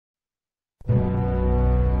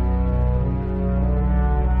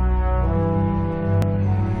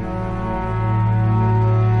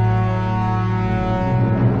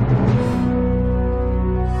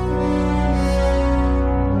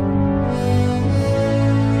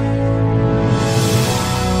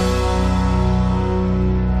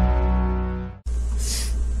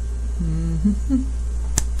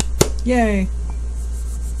Yay!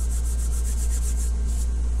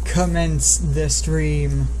 Commence the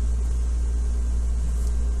stream.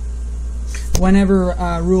 Whenever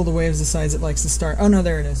Rule the Waves decides it likes to start. Oh no,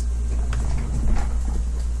 there it is.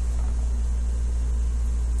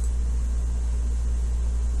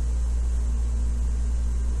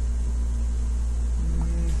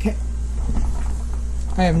 Okay.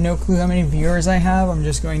 I have no clue how many viewers I have. I'm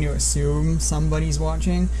just going to assume somebody's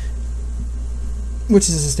watching, which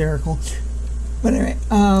is hysterical. But anyway,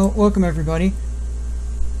 welcome everybody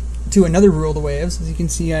to another Rule the Waves. As you can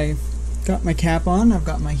see, I've got my cap on, I've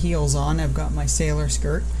got my heels on, I've got my sailor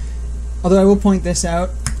skirt. Although I will point this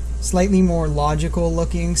out, slightly more logical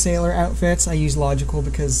looking sailor outfits. I use logical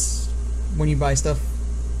because when you buy stuff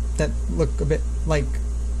that look a bit like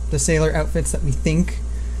the sailor outfits that we think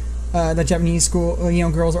that Japanese school,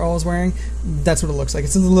 girls are always wearing, that's what it looks like.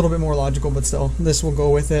 It's a little bit more logical, but still, this will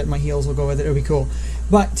go with it. My heels will go with it. It'll be cool.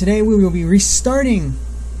 But today we will be restarting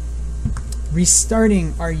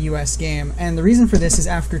our US game, and the reason for this is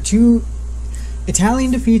after 2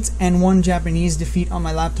 Italian defeats and 1 Japanese defeat on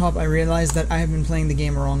my laptop, I realized that I have been playing the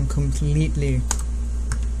game wrong completely.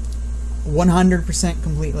 100%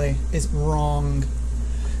 completely is wrong.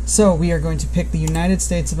 So we are going to pick the United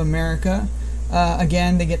States of America.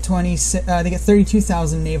 Again, they get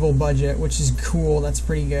 32,000 naval budget, which is cool. That's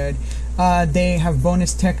pretty good. They have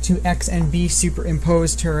bonus tech to X and B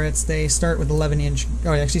superimposed turrets. They start with 11-inch.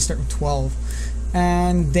 Oh, they actually start with 12.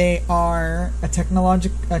 And they are a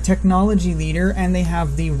technology leader, and they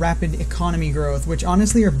have the rapid economy growth, which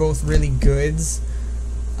honestly are both really goods.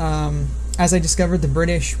 As I discovered, the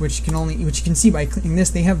British, which you can see by clicking this,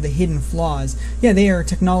 they have the hidden flaws. Yeah, they are a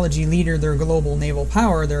technology leader, they're a global naval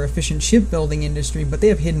power, they're efficient shipbuilding industry, but they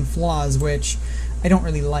have hidden flaws, which I don't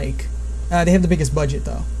really like. They have the biggest budget,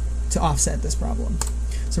 though, to offset this problem.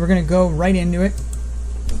 So we're going to go right into it.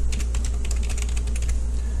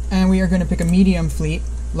 And we are going to pick a medium fleet,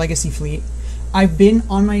 legacy fleet. I've been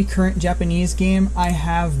on my current Japanese game, I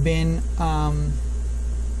have been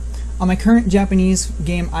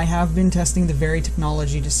testing the very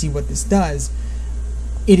technology to see what this does.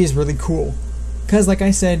 It is really cool. Because like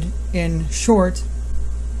I said, in short,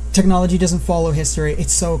 technology doesn't follow history.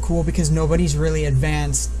 It's so cool because nobody's really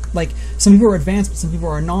advanced. Like, some people are advanced, but some people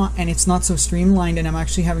are not, and it's not so streamlined, and I'm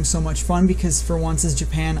actually having so much fun because for once as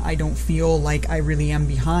Japan, I don't feel like I really am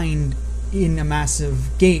behind in a massive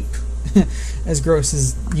gape, as gross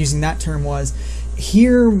as using that term was.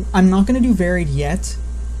 Here, I'm not going to do varied yet,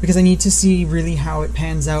 because I need to see really how it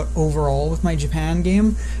pans out overall with my Japan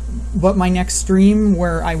game. But my next stream,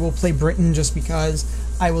 where I will play Britain just because,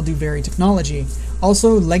 I will do varied technology.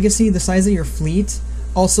 Also, legacy, the size of your fleet,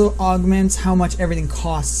 also augments how much everything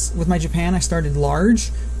costs. With my Japan, I started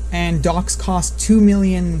large, and docks cost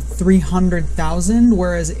 2,300,000,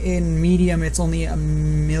 whereas in medium it's only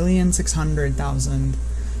 1,600,000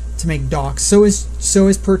 to make docks. So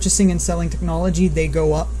is purchasing and selling technology, they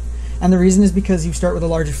go up. And the reason is because you start with the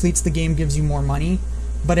larger fleets, the game gives you more money,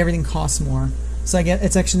 but everything costs more. So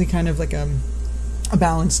it's actually kind of like a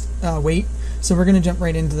balanced weight. So we're going to jump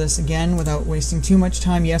right into this again without wasting too much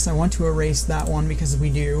time. Yes, I want to erase that one because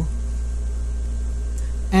we do.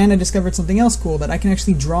 And I discovered something else cool, that I can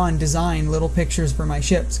actually draw and design little pictures for my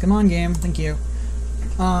ships. Come on, game. Thank you.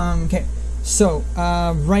 Okay, so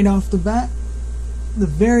right off the bat, the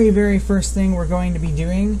very, very first thing we're going to be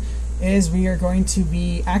doing is we are going to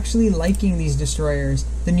be actually liking these destroyers.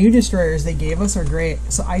 The new destroyers they gave us are great,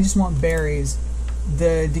 so I just want berries.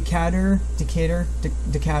 The Decatur,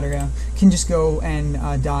 yeah, can just go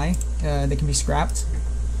and die. They can be scrapped.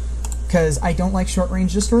 Because I don't like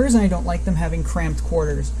short-range destroyers, and I don't like them having cramped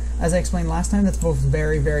quarters. As I explained last time, that's both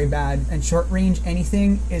very, very bad. And short-range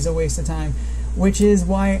anything is a waste of time. Which is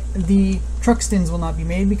why the Truxtons will not be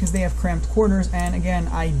made, because they have cramped quarters. And again,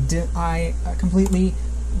 I completely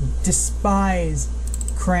despise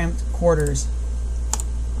cramped quarters.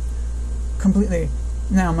 Completely.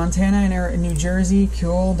 Now, Montana and New Jersey,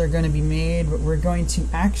 cool, they're going to be made, but we're going to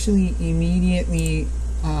actually immediately,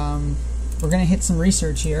 we're going to hit some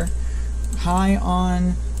research here. High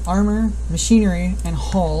on armor, machinery, and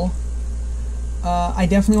hull. I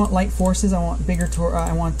definitely want light forces. I want bigger,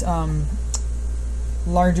 I want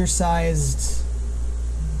larger sized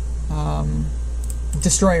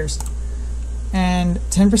destroyers. And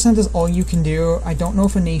 10% is all you can do. I don't know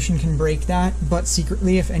if a nation can break that, but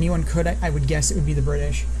secretly, if anyone could, I would guess it would be the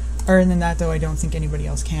British. Other than that, though, I don't think anybody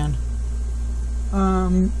else can.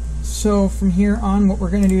 So from here on, what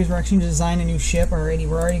we're going to do is we're actually going to design a new ship already.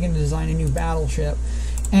 We're already going to design a new battleship.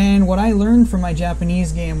 And what I learned from my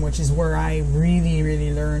Japanese game, which is where I really,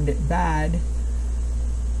 really learned it bad,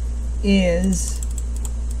 is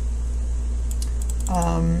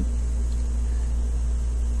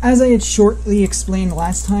As I had shortly explained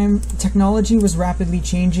last time, technology was rapidly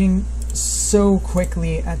changing so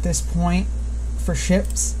quickly at this point for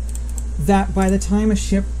ships that by the time a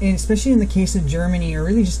ship, and especially in the case of Germany, or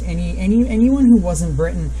really just anyone who wasn't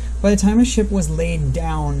Britain, by the time a ship was laid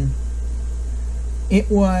down, it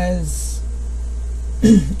was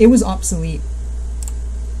obsolete,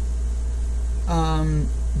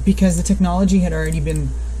 because the technology had already been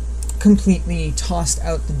completely tossed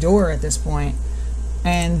out the door at this point.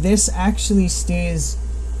 And this actually stays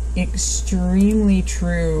extremely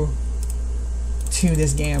true to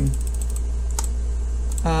this game.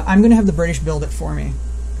 I'm going to have the British build it for me,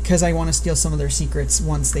 because I want to steal some of their secrets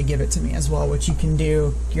once they give it to me as well, which you can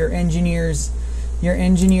do. Your engineers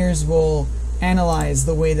will analyze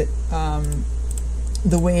the way that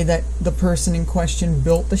the person in question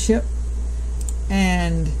built the ship,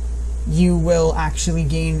 and you will actually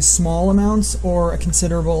gain small amounts or a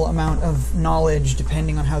considerable amount of knowledge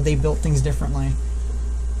depending on how they built things differently.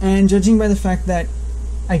 And judging by the fact that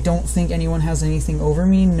I don't think anyone has anything over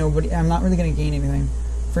me, I'm not really going to gain anything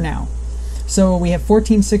for now. So we have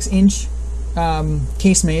 14 6-inch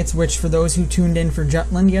casemates, which for those who tuned in for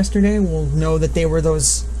Jutland yesterday will know that they were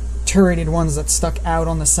those turreted ones that stuck out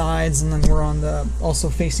on the sides and then were on the also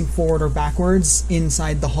facing forward or backwards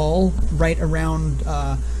inside the hull, right around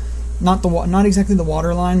not exactly the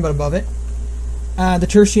water line, but above it. The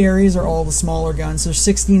tertiaries are all the smaller guns. There's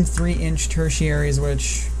 16 3-inch tertiaries,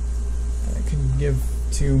 which I could give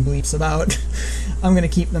two bleeps about. I'm going to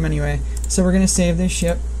keep them anyway. So we're going to save this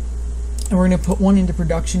ship, and we're going to put one into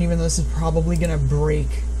production, even though this is probably going to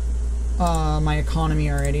break my economy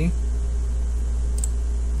already.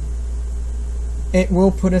 It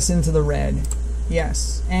will put us into the red.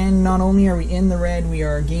 Yes. And not only are we in the red, we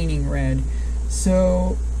are gaining red.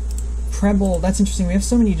 So Preble, that's interesting. We have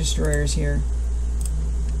so many destroyers here.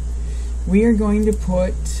 We are going to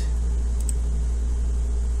put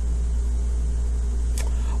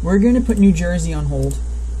New Jersey on hold.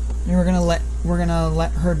 And we're gonna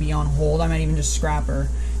let her be on hold. I might even just scrap her.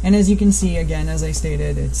 And as you can see, again, as I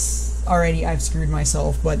stated, it's already I've screwed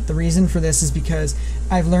myself, but the reason for this is because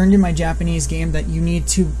I've learned in my Japanese game that you need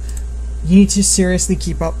to seriously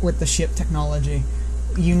keep up with the ship technology.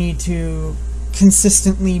 You need to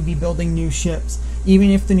consistently be building new ships, even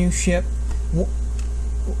if the new ship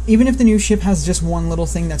has just one little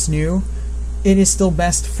thing that's new. It is still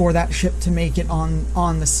best for that ship to make it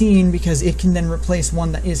on the scene, because it can then replace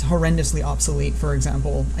one that is horrendously obsolete, for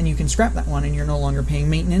example, and you can scrap that one and you're no longer paying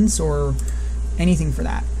maintenance or anything for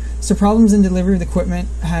that. So problems in delivery of the equipment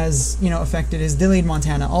has, affected is delayed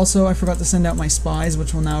Montana. Also, I forgot to send out my spies,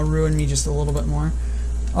 which will now ruin me just a little bit more.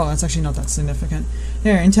 Oh, that's actually not that significant.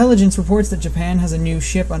 There, intelligence reports that Japan has a new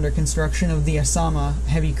ship under construction of the Asama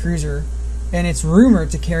heavy cruiser, and it's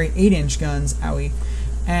rumored to carry 8-inch guns, owie.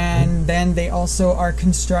 And then they also are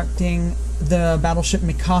constructing the battleship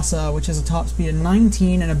Mikasa, which has a top speed of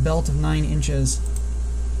 19 and a belt of 9 inches.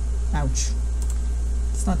 Ouch.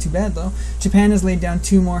 It's not too bad, though. Japan has laid down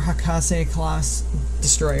 2 more Hakase-class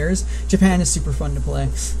destroyers. Japan is super fun to play.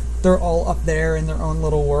 They're all up there in their own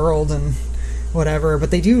little world and whatever,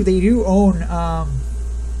 but they do own I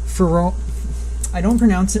don't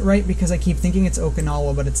pronounce it right because I keep thinking it's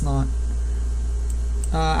Okinawa, but it's not.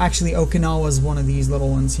 Actually, Okinawa is one of these little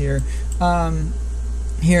ones here.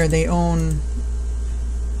 Here they own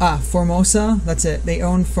Formosa. That's it. They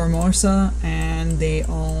own Formosa, and they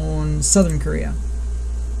own Southern Korea,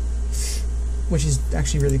 which is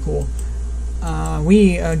actually really cool.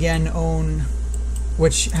 We again own,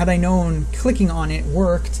 which had I known clicking on it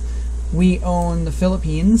worked, we own the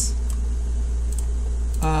Philippines,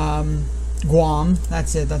 Guam.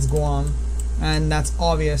 That's it. That's Guam, and that's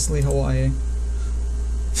obviously Hawaii.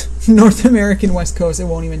 North American West Coast, it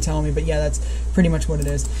won't even tell me, but yeah, that's pretty much what it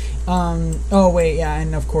is. Oh wait, yeah,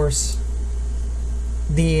 and of course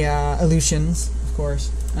the Aleutians, of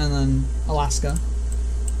course, and then Alaska.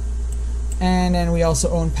 And then we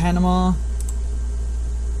also own Panama,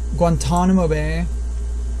 Guantanamo Bay.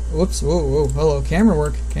 Whoops, whoa, hello, camera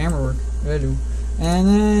work. And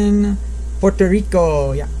then Puerto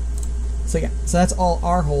Rico, yeah. So that's all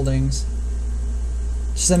our holdings.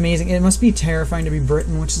 Which is amazing. It must be terrifying to be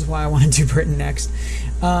Britain, which is why I want to do Britain next.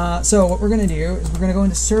 So what we're going to do is we're going to go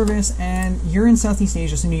into service, and you're in Southeast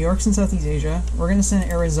Asia, so New York's in Southeast Asia. We're going to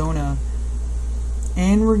send Arizona,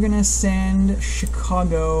 and we're going to send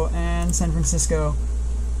Chicago and San Francisco,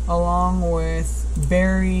 along with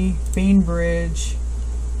Barrie, Bainbridge,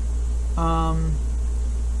 Chauncey,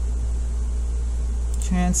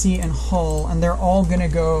 and Hull, and they're all going to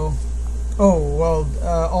go... Oh, well,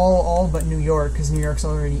 all but New York, because New York's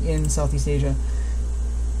already in Southeast Asia.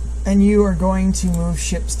 And you are going to move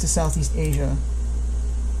ships to Southeast Asia.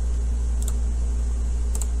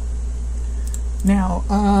 Now,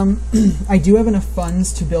 I do have enough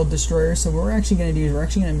funds to build destroyers, so what we're actually going to do is we're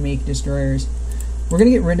actually going to make destroyers. We're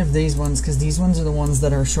going to get rid of these ones, because these ones are the ones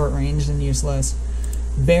that are short-ranged and useless.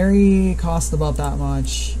 Very cost about that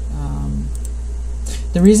much.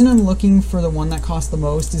 The reason I'm looking for the one that costs the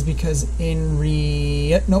most is because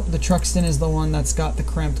nope, the Truxton is the one that's got the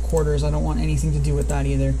cramped quarters. I don't want anything to do with that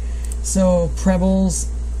either. So, Prebbles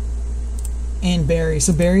and berries.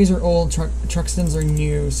 So berries are old, Truxtons are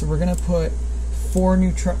new. So we're going to put 4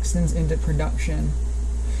 new Truxtons into production.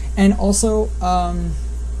 And also,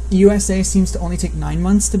 USA seems to only take 9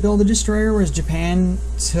 months to build a destroyer, whereas Japan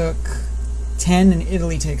took 10 and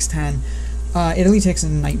Italy takes 10. Italy takes a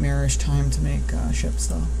nightmarish time to make ships,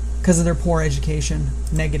 though, because of their poor education,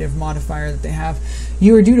 negative modifier that they have.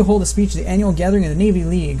 You are due to hold a speech at the annual gathering of the Navy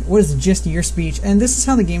League. What is the gist of your speech? And this is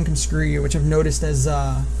how the game can screw you, which I've noticed as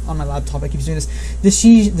on my laptop I keep doing this. The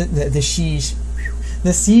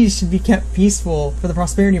siege should be kept peaceful for the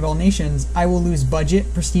prosperity of all nations. I will lose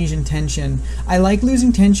budget, prestige, and tension. I like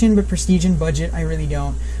losing tension, but prestige and budget, I really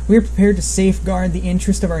don't. We are prepared to safeguard the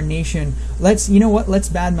interest of our nation. You know what? Let's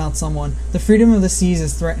badmouth someone. The freedom of the seas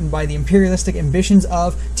is threatened by the imperialistic ambitions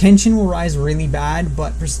of tension will rise really bad,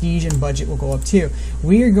 but prestige and budget will go up too.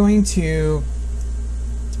 We are going to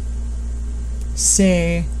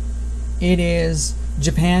say it is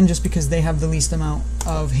Japan just because they have the least amount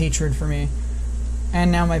of hatred for me. And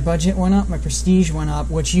now my budget went up, my prestige went up,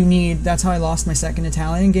 which you need. That's how I lost my second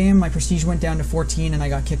Italian game. My prestige went down to 14 and I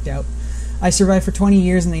got kicked out. I survived for 20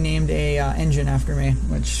 years and they named a engine after me,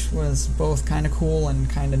 which was both kind of cool and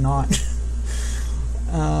kind of not.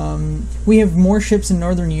 We have more ships in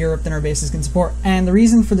Northern Europe than our bases can support. And the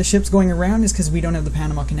reason for the ships going around is because we don't have the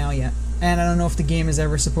Panama Canal yet. And I don't know if the game is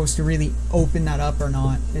ever supposed to really open that up or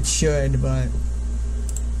not. It should, but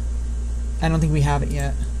I don't think we have it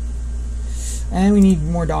yet. And we need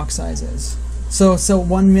more dock sizes. So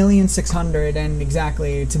 1,600,000, and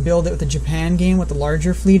exactly to build it with the Japan game with the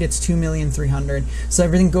larger fleet, it's 2,300,000. So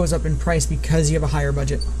everything goes up in price because you have a higher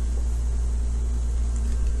budget.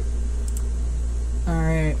 All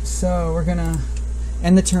right, so we're gonna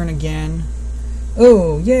end the turn again.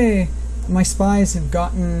 Oh yay! My spies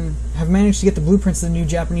have managed to get the blueprints of the new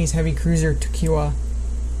Japanese heavy cruiser Tokiwa.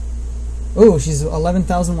 Oh, she's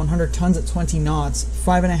 11,100 tons at 20 knots,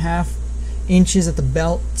 5.5 inches at the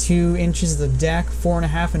belt, 2 inches at the deck,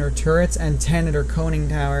 4.5 in her turrets, and 10 at her coning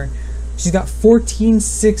tower. She's got 14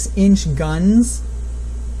 6-inch guns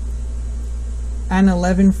and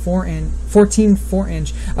 14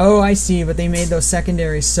 4-inch. Oh, I see, but they made those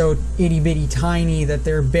secondaries so itty-bitty tiny that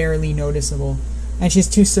they're barely noticeable. And she has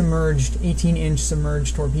 2 submerged, 18-inch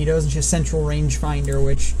submerged torpedoes, and she has central rangefinder,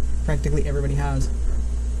 which practically everybody has.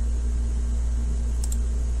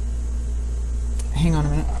 Hang on a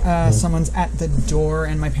minute. Someone's at the door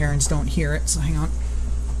and my parents don't hear it, so hang on.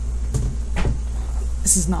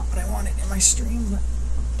 This is not what I wanted in my stream, but...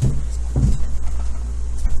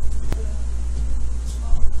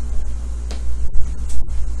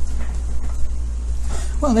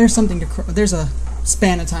 Well, there's something to... There's a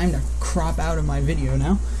span of time to crop out of my video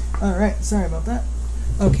now. Alright, sorry about that.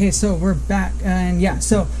 Okay, so we're back, and yeah,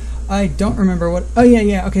 so... I don't remember what... Oh,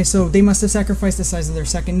 yeah, okay, so they must have sacrificed the size of their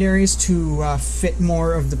secondaries to fit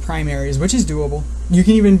more of the primaries, which is doable. You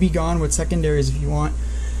can even be gone with secondaries if you want.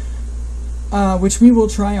 Which we will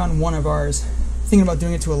try on one of ours. Thinking about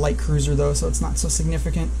doing it to a light cruiser, though, so it's not so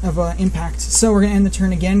significant of an impact. So we're going to end the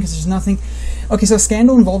turn again, because there's nothing... Okay, so a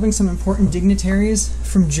scandal involving some important dignitaries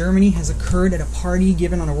from Germany has occurred at a party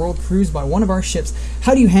given on a world cruise by one of our ships.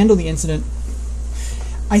 How do you handle the incident?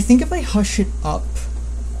 I think if I hush it up,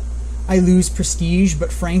 I lose prestige,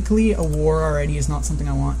 but frankly, a war already is not something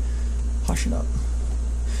I want. Hush it up.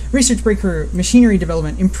 Research breakthrough, machinery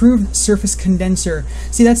development, improved surface condenser.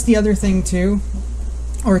 See, that's the other thing too,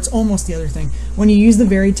 or it's almost the other thing. When you use the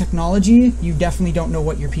varied technology, you definitely don't know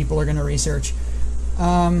what your people are going to research.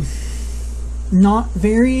 Not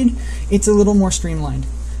varied, it's a little more streamlined.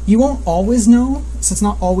 You won't always know, so it's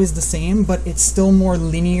not always the same, but it's still more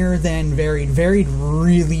linear than varied. Varied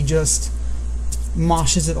really just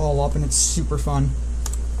moshes it all up, and it's super fun.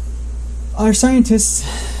 Our scientists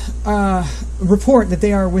report that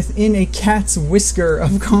they are within a cat's whisker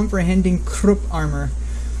of comprehending Krupp armor.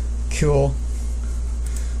 Cool.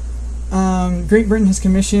 Great Britain has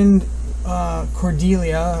commissioned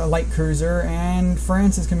Cordelia, a light cruiser, and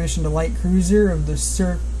France has commissioned a light cruiser of the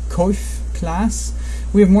Sir Coif class.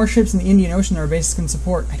 We have more ships in the Indian Ocean than our bases can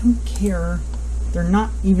support. I don't care. They're not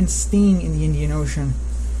even staying in the Indian Ocean.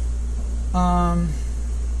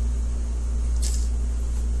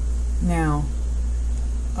 Now,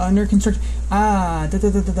 under construction.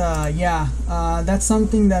 Yeah. That's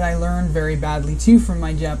something that I learned very badly too from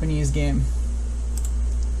my Japanese game.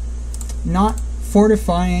 Not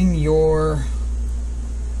fortifying your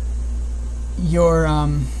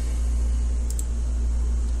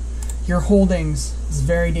holdings is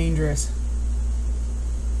very dangerous.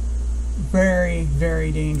 Very,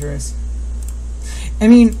 very dangerous. I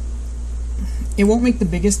mean, it won't make the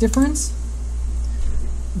biggest difference,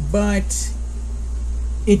 but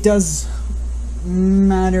it does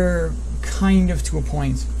matter kind of to a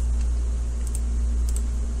point.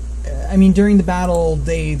 I mean, during the battle,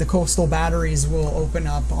 the coastal batteries will open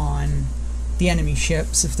up on the enemy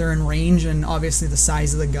ships if they're in range, and obviously the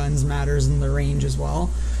size of the guns matters in the range as well.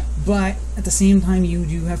 But at the same time, you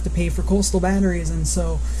do have to pay for coastal batteries, and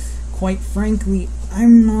so, quite frankly,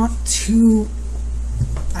 I'm not too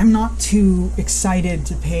excited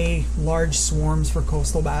to pay large swarms for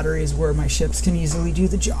coastal batteries where my ships can easily do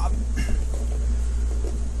the job.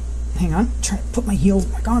 Hang on, try to put my heels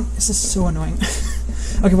back on. This is so annoying.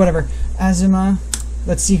 Okay, whatever. Azuma,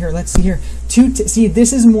 let's see here. See,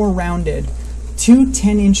 this is more rounded. 2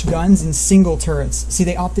 10-inch guns and single turrets. See,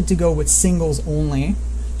 they opted to go with singles only.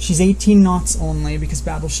 She's 18 knots only because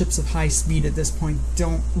battleships of high speed at this point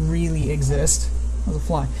don't really exist. That was a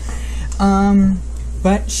fly.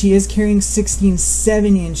 But she is carrying 16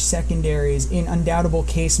 7-inch secondaries in undoubtable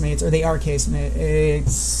casemates, or they are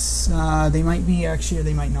casemates. They might be actually, or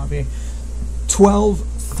they might not be. 12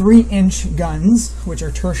 3-inch guns, which are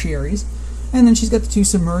tertiaries, and then she's got the 2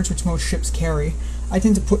 submerged, which most ships carry. I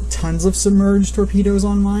tend to put tons of submerged torpedoes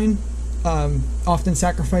on mine, often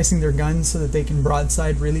sacrificing their guns so that they can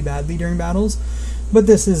broadside really badly during battles. But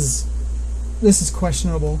this is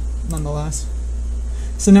questionable nonetheless.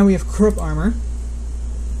 So now we have Krupp armor,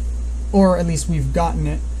 or at least we've gotten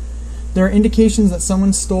it. There are indications that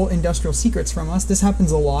someone stole industrial secrets from us. This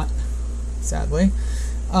happens a lot, sadly.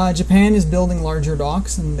 Japan is building larger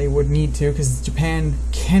docks, and they would need to, because Japan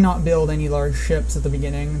cannot build any large ships at the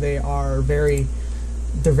beginning. They're very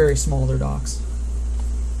small, their docks.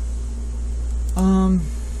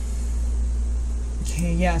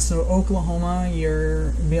 Okay, yeah, so Oklahoma,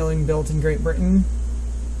 you're being built in Great Britain.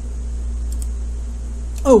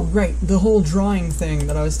 Oh, right, the whole drawing thing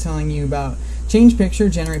that I was telling you about. Change picture,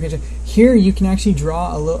 generate picture. Here you can actually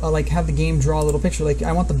draw a little, like have the game draw a little picture. Like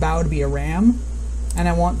I want the bow to be a ram, and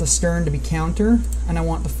I want the stern to be counter, and I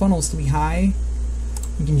want the funnels to be high.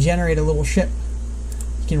 You can generate a little ship.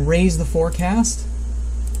 You can raise the forecast,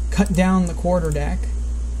 cut down the quarterdeck,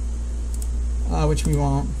 which we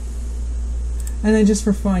won't. And then just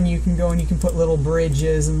for fun, you can go and you can put little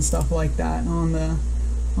bridges and stuff like that on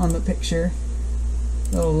the picture.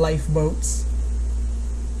 Little lifeboats,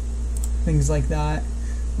 things like that.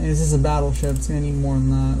 And this is a battleship, it's gonna need more than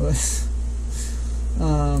that.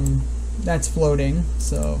 That's floating,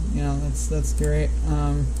 so you know that's great.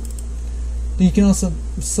 You can also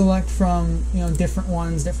select from different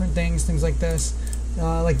ones, different things like this,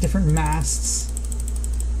 like different masts.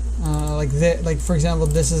 Like for example,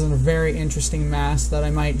 this is a very interesting mast that I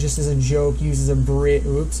might just as a joke use as a bridge.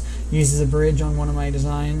 Uses a bridge on one of my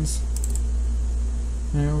designs.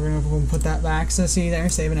 And we're gonna put that back. So see there,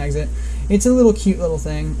 save and exit. It's a little cute little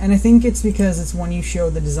thing, and I think it's because it's when you show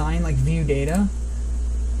the design, like view data.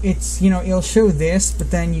 It's it'll show this,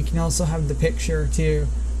 but then you can also have the picture too.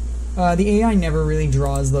 The AI never really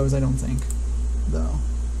draws those, I don't think, though.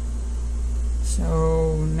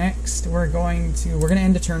 So next we're gonna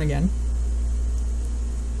end a turn again.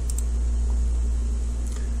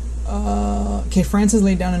 Okay, France has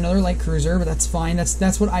laid down another light cruiser, but that's fine.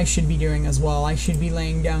 That's what I should be doing as well. I should be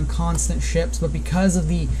laying down constant ships, but because of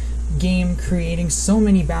the game creating so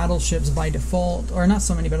many battleships by default, or not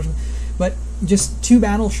so many battleships, but just 2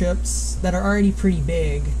 battleships that are already pretty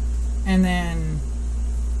big, and then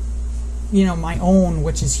my own,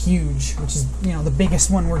 which is huge, which is the biggest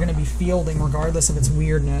one we're going to be fielding regardless of its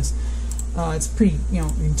weirdness. It's pretty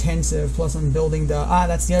intensive. Plus I'm building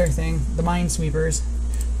that's the other thing, the minesweepers.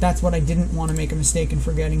 That's what I didn't want to make a mistake in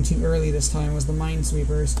forgetting too early this time, was the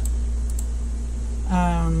minesweepers.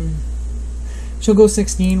 She'll go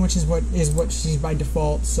 16, which is what she's by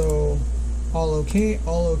default, so all okay,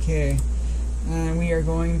 all okay. And we are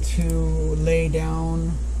going to lay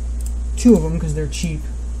down 2 of them because they're cheap.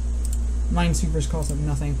 Minesweepers cost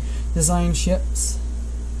nothing. Design ships.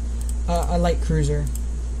 A light cruiser.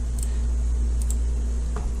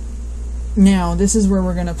 Now, this is where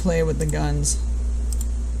we're going to play with the guns.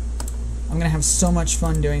 I'm going to have so much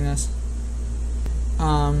fun doing this.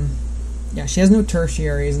 Yeah, she has no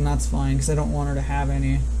tertiaries, and that's fine, because I don't want her to have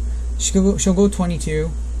any. She'll go 22.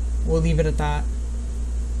 We'll leave it at that.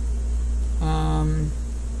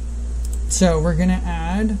 So we're gonna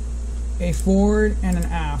add a forward and an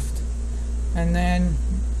aft, and then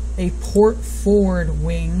a port forward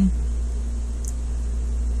wing,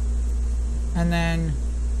 and then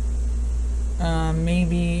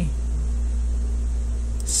maybe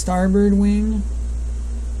starboard wing,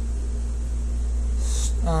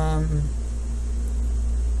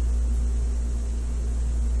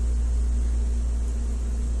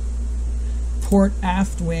 port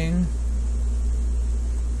aft wing.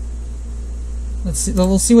 Let's see.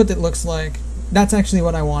 We'll see what it looks like. That's actually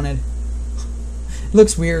what I wanted. It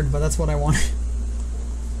looks weird, but that's what I wanted.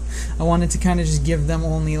 I wanted to kind of just give them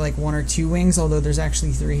only like 1 or 2 wings, although there's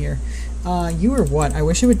actually 3 here. You are what? I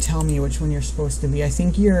wish it would tell me which one you're supposed to be. I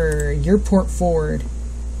think you're port forward,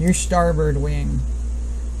 your starboard wing,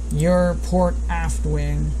 your port aft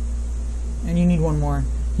wing, and you need one more.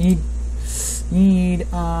 You need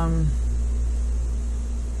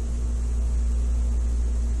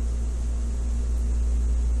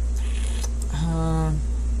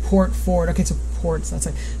port forward. Okay, so ports, that's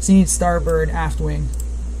it. So you need starboard aft wing.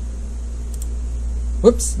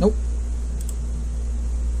 Whoops, nope.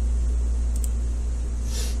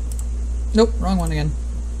 Nope, wrong one again.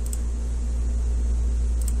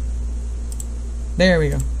 There we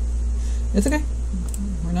go. It's okay.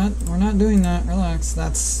 We're not doing that. Relax.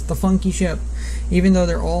 That's the funky ship. Even though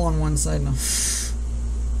they're all on one side now.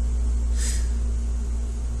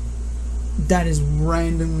 That is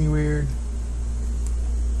randomly weird.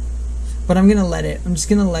 But I'm gonna let it. I'm just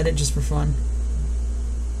gonna let it just for fun.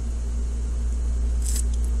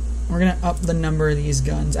 We're gonna up the number of these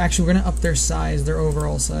guns. Actually, we're gonna up their size, their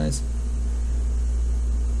overall size.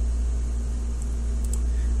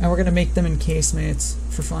 And we're gonna make them in casemates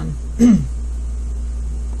for fun.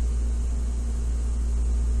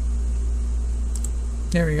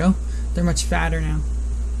 There we go. They're much fatter now.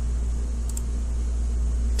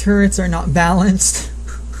 Turrets are not balanced.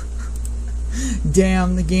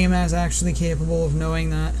 Damn, the game is actually capable of knowing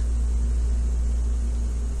that.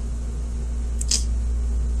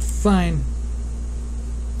 Fine.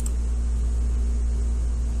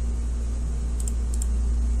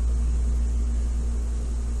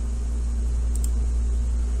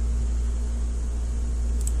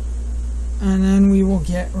 And then we will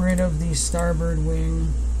get rid of the starboard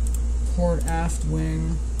wing, port aft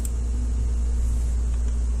wing.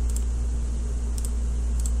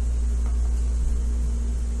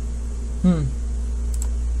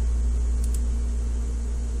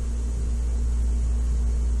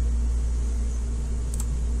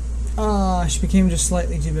 She became just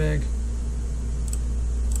slightly too big.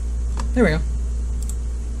 There we go.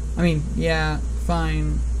 I mean, yeah,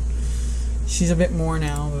 fine. She's a bit more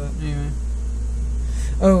now, but anyway.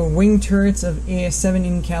 Oh, wing turrets of a 7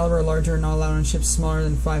 in caliber or larger are not allowed on ships smaller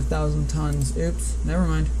than 5,000 tons. Oops, never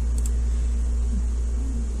mind.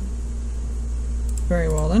 Very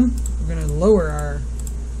well then. We're gonna lower our.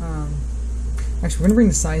 Actually, we're gonna bring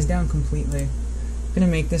the size down completely. We're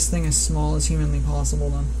gonna make this thing as small as humanly possible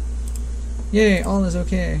then. Yay, all is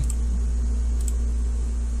okay.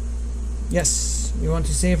 Yes, we want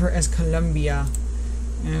to save her as Columbia.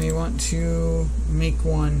 And we want to make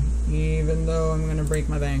one, even though I'm gonna break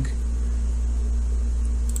my bank.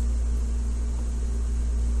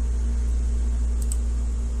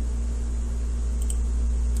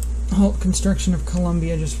 Halt construction of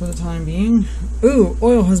Columbia just for the time being. Ooh,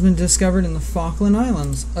 oil has been discovered in the Falkland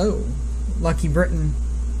Islands. Oh, lucky Britain.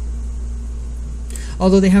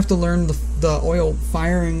 Although they have to learn the oil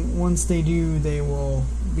firing. Once they do, they will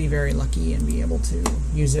be very lucky and be able to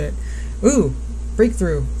use it. Ooh,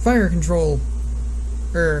 breakthrough, fire control,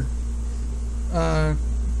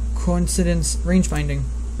 coincidence, range finding.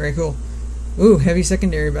 Very cool. Ooh, heavy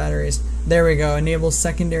secondary batteries. There we go. Enables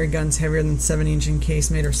secondary guns heavier than 7-inch in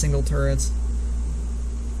casemate or single turrets.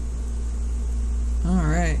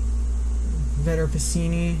 Alright. Vetter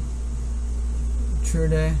Piscini.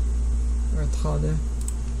 Trude. Or Trade.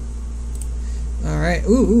 Alright.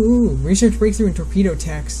 Ooh. Research breakthrough in torpedo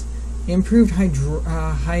techs. Improved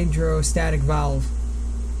hydrostatic valve.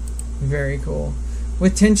 Very cool.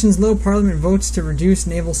 With tensions low, Parliament votes to reduce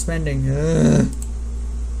naval spending. Ugh.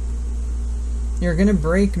 You're gonna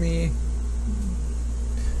break me.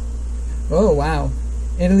 Oh, wow.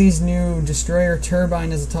 Italy's new destroyer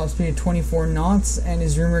turbine has a top speed of 24 knots and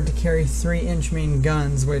is rumored to carry 3-inch main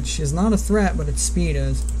guns, which is not a threat, but its speed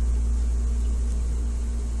is.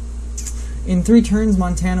 In 3 turns,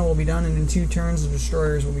 Montana will be done, and in 2 turns, the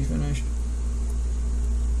destroyers will be finished.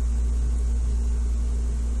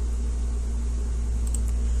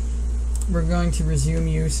 We're going to resume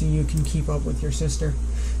you so you can keep up with your sister.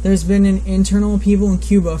 There's been an internal upheaval in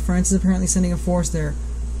Cuba. France is apparently sending a force there.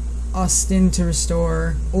 Austin to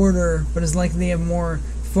restore order, but is likely they have more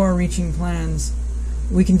far-reaching plans.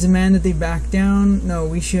 We can demand that they back down. No,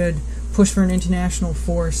 we should push for an international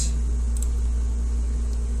force.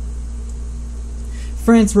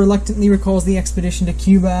 France reluctantly recalls the expedition to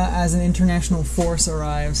Cuba as an international force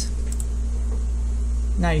arrives.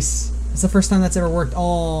 Nice. It's the first time that's ever worked.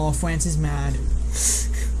 Oh, France is mad.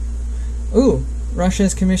 Ooh, Russia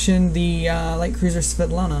has commissioned the light cruiser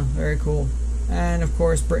Svetlana. Very cool. And of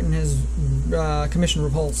course, Britain has commissioned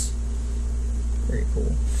Repulse. Very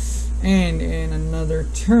cool. And in another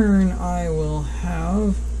turn, I will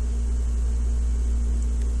have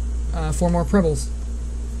 4 more Prebbles.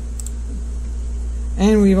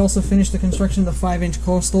 And we've also finished the construction of the 5-inch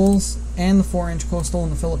coastals and the 4-inch coastal in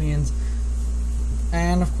the Philippines.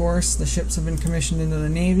 And of course, the ships have been commissioned into the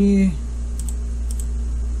Navy.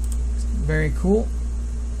 Very cool.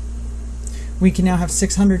 We can now have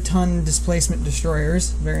 600-ton displacement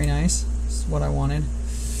destroyers. Very nice. That's what I wanted.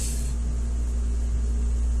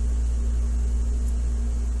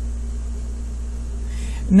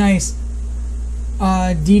 Nice.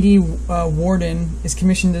 D.D. Warden is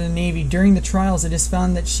commissioned to the Navy. During the trials, it is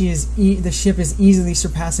found that the ship is easily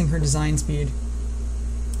surpassing her design speed.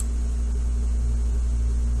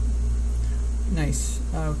 Nice.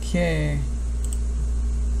 Okay.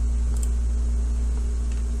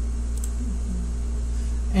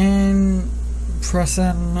 And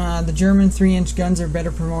the German 3-inch guns are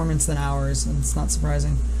better performance than ours. It's not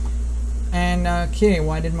surprising. And okay,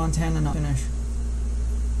 why did Montana not finish?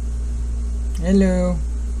 Hello.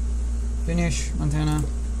 Finish, Montana.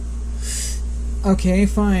 Okay,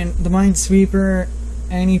 fine. The Minesweeper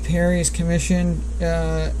Annie Perry is commissioned.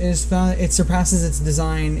 Is found it surpasses its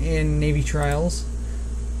design in Navy trials.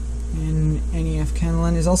 And NEF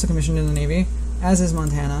Kenlon is also commissioned in the Navy, as is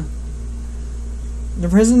Montana. The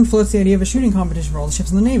President floats the idea of a shooting competition for all the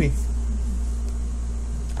ships in the Navy.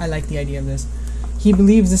 I like the idea of this. He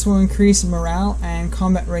believes this will increase morale and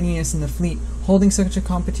combat readiness in the fleet. Holding such a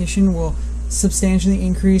competition will substantially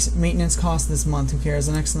increase maintenance costs this month. Who cares?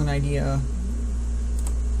 An excellent idea.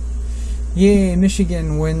 Yay,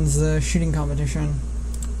 Michigan wins the shooting competition.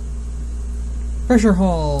 Pressure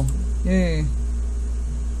hull. Yay.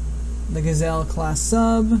 The Gazelle class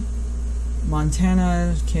sub.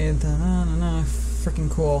 Montana. Okay,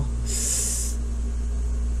 freaking cool.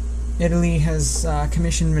 Italy has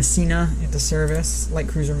commissioned Messina into service. Light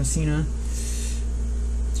cruiser Messina.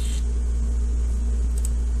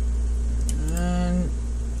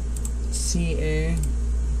 CA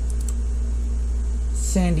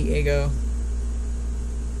San Diego.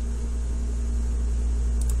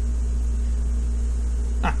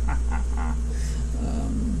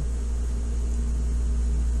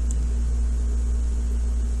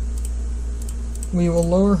 We will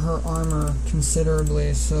lower her armor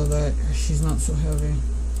considerably so that she's not so heavy.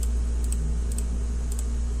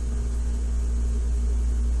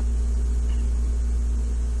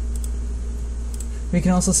 We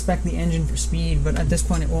can also spec the engine for speed, but at this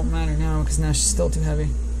point it won't matter now because now she's still too heavy.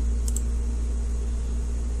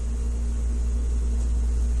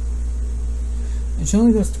 And she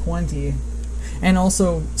only goes 20. And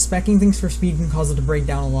also, speccing things for speed can cause it to break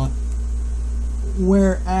down a lot.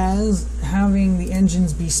 Whereas, having the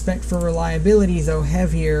engines be spec'd for reliability, though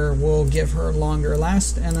heavier, will give her longer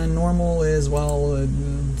last, and then normal is, well,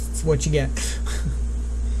 it's what you get.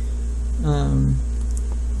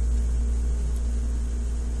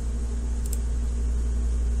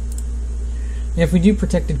 If we do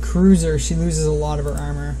protected cruiser, she loses a lot of her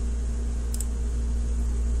armor.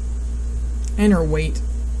 And her weight.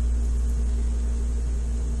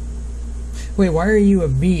 Wait, why are you a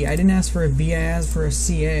B? I didn't ask for a B, I asked for a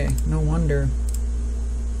CA. No wonder.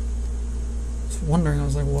 I was wondering, I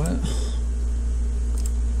was like, what?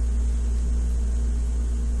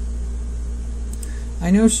 I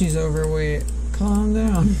know she's overweight. Calm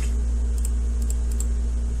down.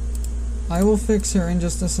 I will fix her in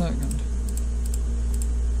just a second.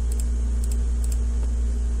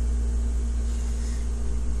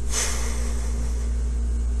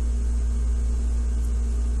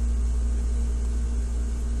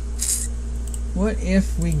 What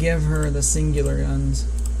if we give her the singular guns?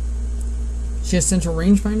 She has central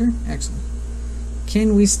rangefinder? Excellent.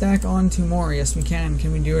 Can we stack on 2 more? Yes, we can.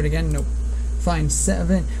 Can we do it again? Nope. Fine.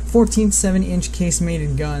 14 7-inch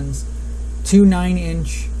case-mated guns. 2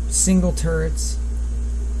 9-inch single turrets.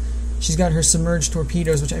 She's got her submerged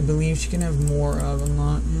torpedoes, which I believe she can have more of. I'm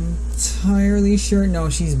not entirely sure. No,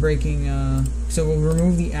 she's breaking. So we'll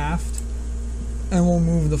remove the aft, and we'll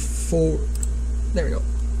move the forward. There we go.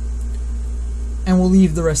 And we'll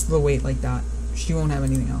leave the rest of the weight like that. She won't have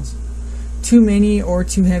anything else. Too many or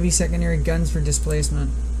too heavy secondary guns for displacement.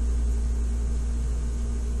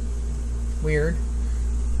 Weird.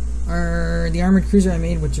 Or the armored cruiser I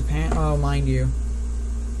made with Japan. Oh, mind you.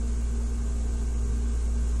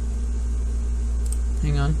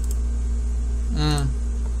 Hang on.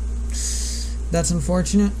 That's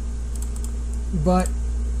unfortunate. But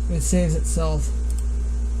it saves itself.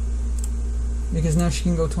 Because now she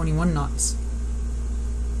can go 21 knots.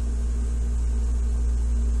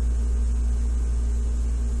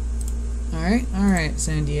 Alright,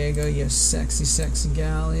 San Diego, you sexy, sexy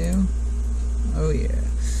gal, you. Oh yeah.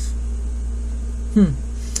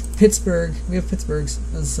 Pittsburgh. We have Pittsburghs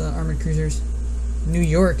as armored cruisers. New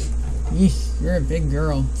York. Yeesh, you're a big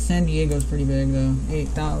girl. San Diego's pretty big though.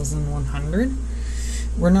 8,100.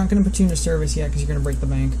 We're not going to put you into service yet because you're going to break the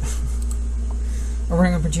bank. Or we're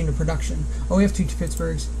not going to put you into production. Oh, we have 2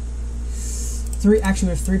 Pittsburghs. Actually,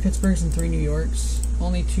 we have 3 Pittsburghs and 3 New Yorks.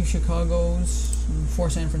 Only 2 Chicagos and 4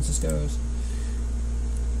 San Franciscos.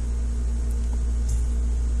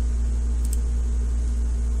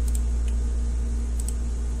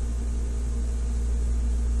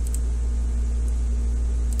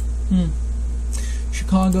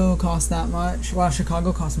 Chicago costs that much. Well,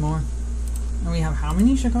 Chicago costs more. And we have how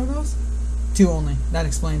many Chicagos? 2 only. That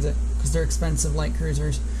explains it. Because they're expensive light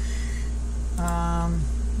cruisers. No,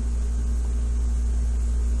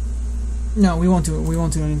 we won't do it. We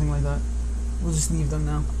won't do anything like that. We'll just leave them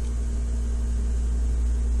now.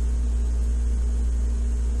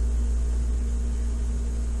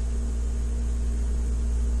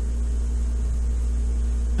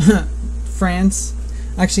 France.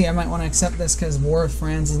 Actually, I might want to accept this because war with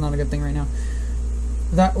France is not a good thing right now.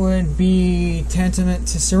 That would be tantamount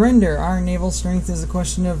to surrender. Our naval strength is a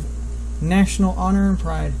question of national honor and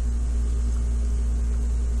pride.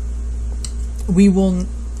 We will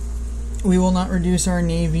not reduce our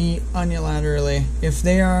navy unilaterally. If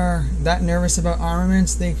they are that nervous about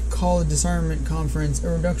armaments, they could call a disarmament conference. A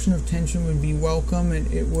reduction of tension would be welcome,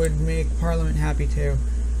 and it would make Parliament happy too.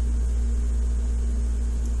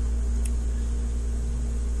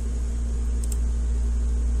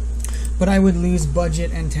 But I would lose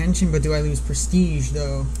budget and tension, but do I lose prestige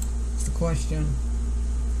though? That's the question.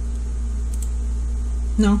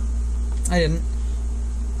 No, I didn't.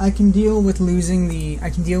 I can deal with losing the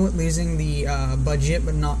budget,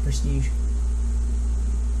 but not prestige.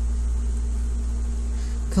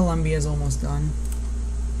 Colombia's almost done.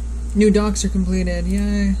 New docks are completed.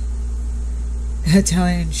 Yay!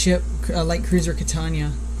 Italian ship, light cruiser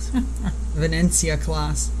Catania, Venezia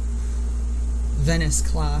class. Venice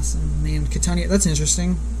class and named Catania. That's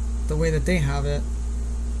interesting, the way that they have it.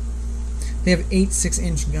 They have 8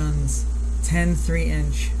 6-inch guns, 10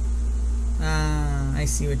 3-inch. Ah, I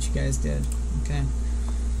see what you guys did. Okay.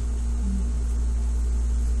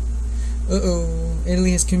 Uh-oh.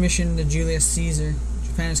 Italy has commissioned the Julius Caesar.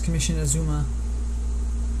 Japan has commissioned Azuma.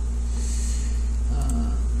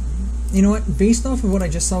 You know what? Based off of what I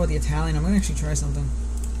just saw with the Italian, I'm going to actually try something.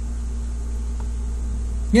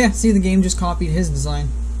 Yeah, see, the game just copied his design.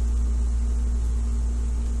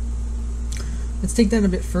 Let's take that a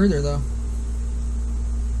bit further, though.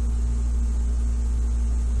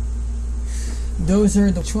 Those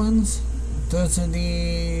are the which ones? Those are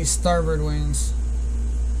the starboard wings.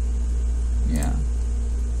 Yeah.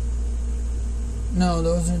 No,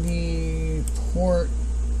 those are the port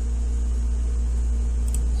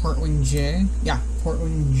wing J. Yeah, port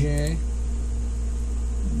wing J.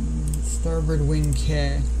 Starboard wing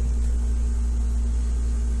K.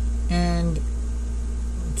 And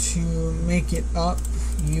to make it up,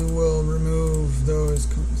 you will remove those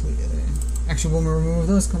completely. Actually, we'll remove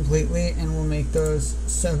those completely and we'll make those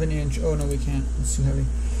 7-inch. Oh no, we can't. It's too heavy.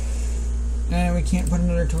 And we can't put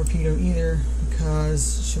another torpedo either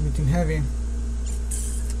because it should be too heavy.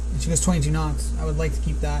 And she goes 22 knots. I would like to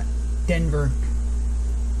keep that. Denver.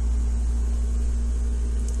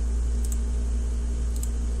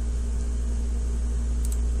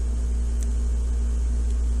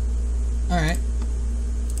 Alright.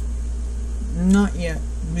 Not yet,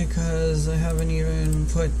 because I haven't even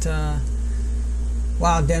put,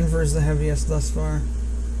 wow, Denver's the heaviest thus far.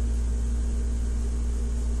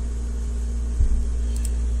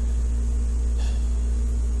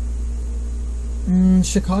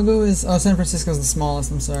 Chicago is, oh, San Francisco's the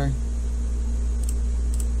smallest, I'm sorry.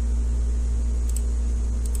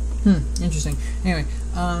 Interesting. Anyway,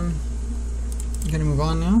 I'm gonna move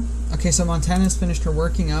on now. Okay, so Montana's finished her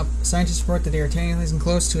working up. Scientists report that they are getting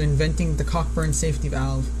close to inventing the Cockburn safety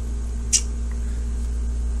valve.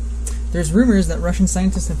 There's rumors that Russian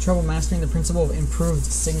scientists have trouble mastering the principle of improved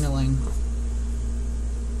signaling.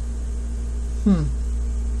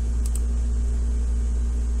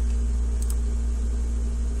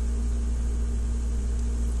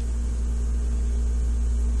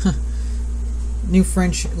 New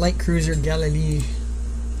French light cruiser Galilee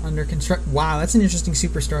under construct. Wow, that's an interesting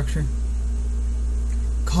superstructure.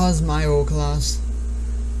 Cosmio class.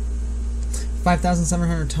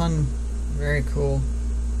 5,700 ton. Very cool.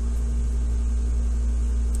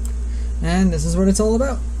 And this is what it's all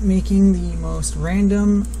about. Making the most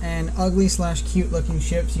random and ugly / cute looking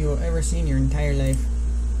ships you will ever see in your entire life.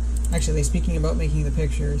 Actually, speaking about making the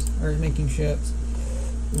pictures, or making ships,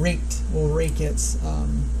 we'll rake its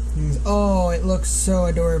things. Oh, it looks so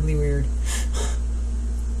adorably weird.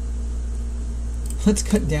 Let's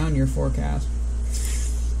cut down your forecast.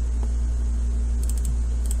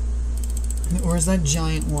 Where's that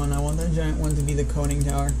giant one? I want that giant one to be the conning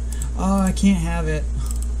tower. Oh, I can't have it.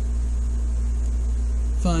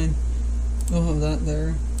 Fine. We'll have that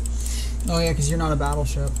there. Oh yeah, because you're not a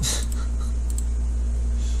battleship.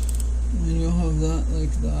 And you'll have that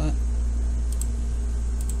like that.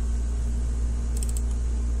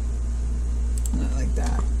 Not like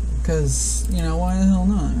that. Because, you know, why the hell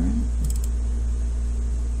not, right?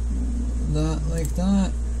 That like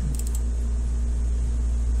that.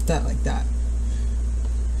 That like that.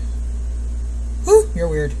 Whew, you're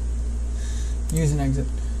weird. Use an exit.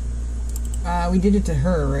 We did it to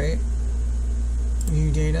her, right? View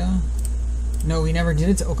data. No, we never did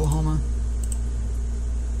it to Oklahoma.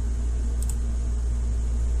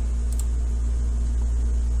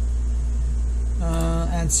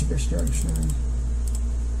 Add superstructure.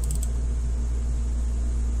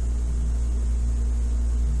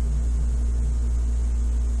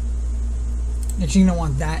 Actually, you don't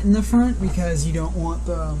want that in the front because you don't want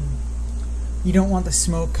the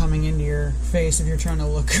smoke coming into your face if you're trying to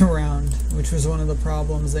look around, which was one of the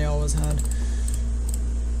problems they always had.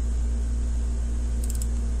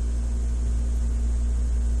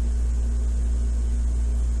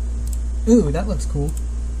 Ooh, that looks cool.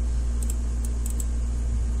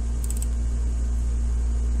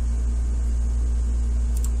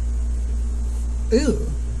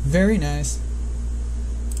 Ooh, very nice.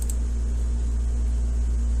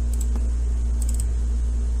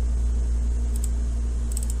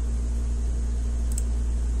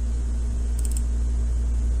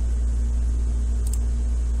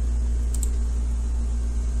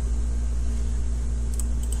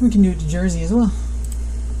 We can do it to Jersey as well.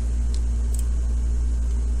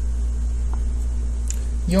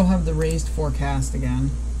 You'll have the raised forecast again.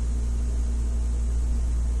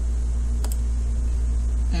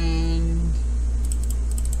 And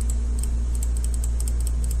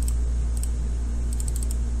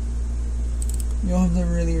you'll have the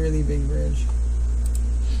really, really big bridge.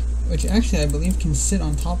 Which actually I believe can sit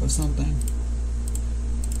on top of something.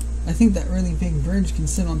 I think that really big bridge can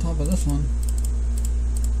sit on top of this one.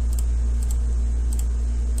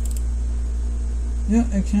 Yeah,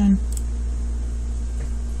 it can.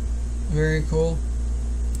 Very cool.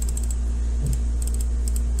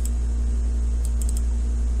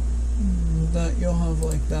 That you'll have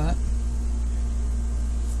like that.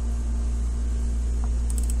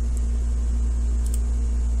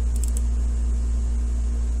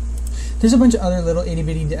 There's a bunch of other little itty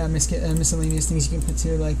bitty miscellaneous things you can put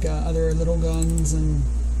to, like other little guns and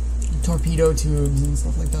torpedo tubes and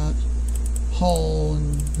stuff like that. Hull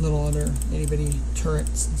and little other itty bitty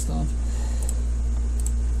turrets and stuff.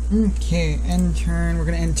 Okay, end turn. We're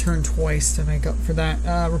going to end turn twice to make up for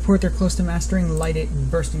that. Report they're close to mastering light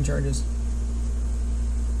bursting charges.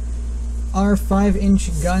 Our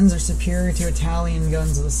 5-inch guns are superior to Italian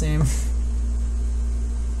guns of the same.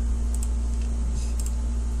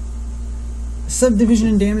 Subdivision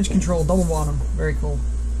and damage control, double bottom. Very cool.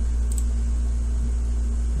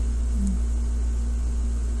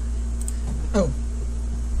 Oh.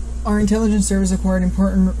 Our intelligence service acquired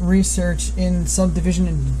important research in subdivision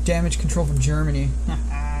and damage control from Germany.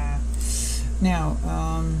 Now,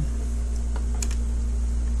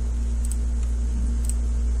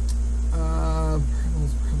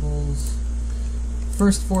 Prebbles.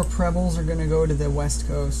 First 4 Prebbles are going to go to the west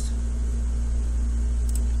coast.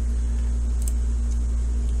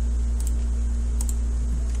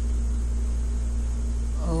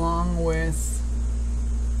 Along with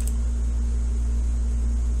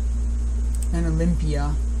and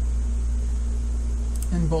Olympia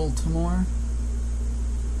and Baltimore,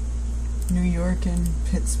 New York and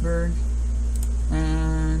Pittsburgh,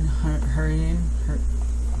 and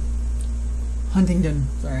Huntington,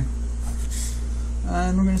 sorry.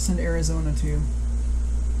 And we're going to send Arizona too.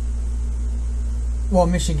 Well,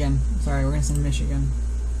 Michigan. Sorry, we're going to send Michigan.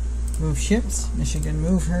 move ships. Michigan,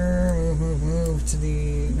 move her. Move to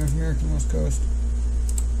the North American West Coast.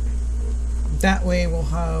 That way we'll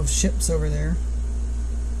have ships over there.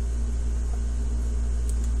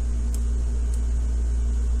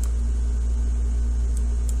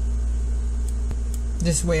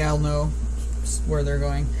 This way I'll know where they're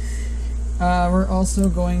going. We're also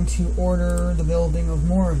going to order the building of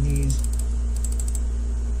more of these.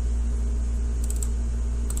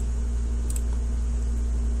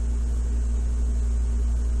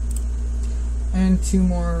 And 2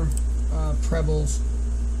 more Prebbles.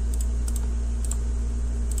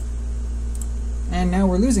 And now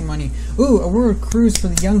we're losing money. Ooh, a world cruise for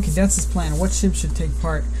the young cadets is planned. What ships should take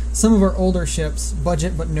part? Some of our older ships,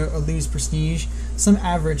 budget but no lose prestige. Some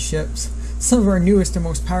average ships. Some of our newest and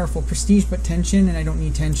most powerful, prestige but tension, and I don't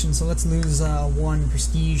need tension, so let's lose 1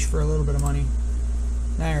 prestige for a little bit of money.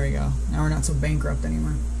 There we go. Now we're not so bankrupt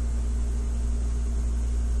anymore.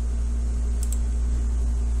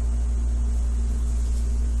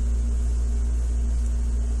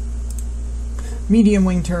 Medium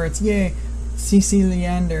wing turrets, yay! CC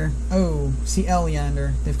Leander. Oh, CL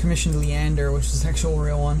Leander. They've commissioned Leander, which is the actual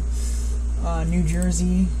real one. New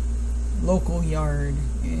Jersey. Local yard.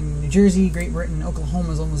 In New Jersey, Great Britain.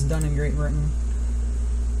 Oklahoma's almost done in Great Britain.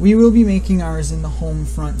 We will be making ours in the home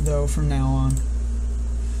front, though, from now on.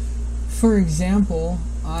 For example,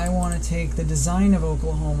 I want to take the design of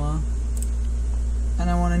Oklahoma,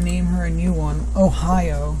 and I want to name her a new one,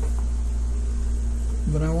 Ohio.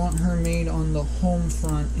 But I want her made on the home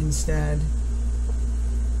front instead.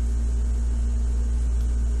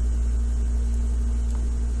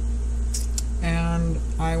 And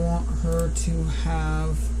I want her to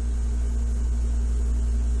have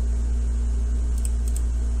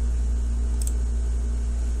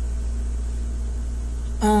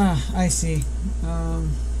I see.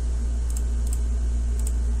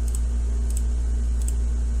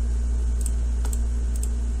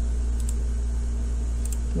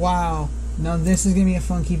 Wow. Now this is gonna be a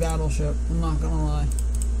funky battleship. I'm not gonna lie.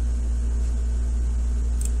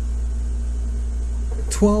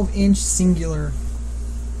 12-inch singular.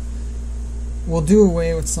 We'll do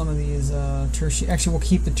away with some of these tertiary. Actually, we'll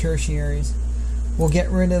keep the tertiaries. We'll get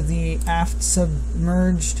rid of the aft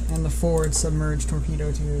submerged and the forward submerged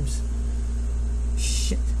torpedo tubes.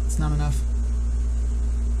 Shit, it's not enough.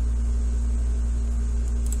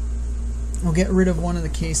 We'll get rid of one of the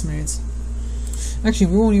casemates.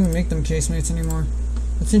 Actually, we won't even make them casemates anymore.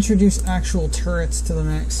 Let's introduce actual turrets to the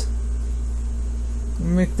mix. We'll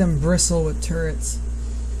make them bristle with turrets.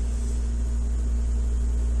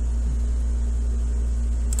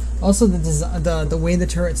 Also, the way the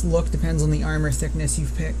turrets look depends on the armor thickness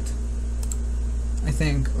you've picked. I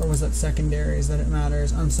think. Or was that secondaries that it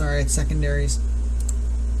matters? I'm sorry, it's secondaries.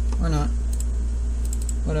 Or not.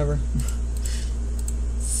 Whatever.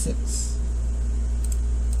 6.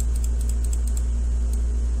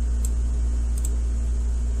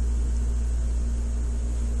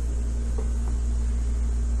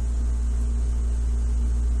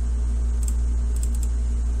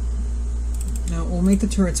 We'll make the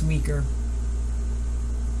turrets weaker.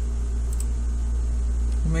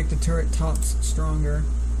 We'll make the turret tops stronger.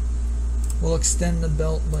 We'll extend the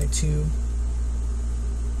belt by 2.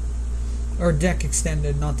 Or deck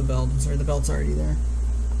extended, not the belt. I'm sorry, the belt's already there.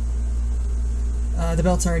 The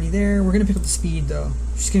belt's already there. We're going to pick up the speed, though.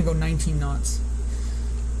 She's going to go 19 knots.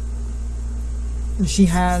 And she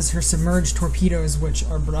has her submerged torpedoes, which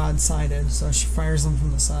are broad-sided, so she fires them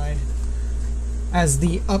from the side. As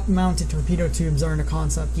the up-mounted torpedo tubes aren't a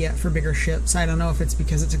concept yet for bigger ships. I don't know if it's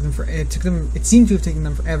because it seemed to have taken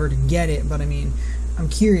them forever to get it, but I mean, I'm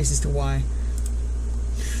curious as to why.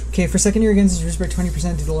 Okay, for secondary guns, it's reduced by 20%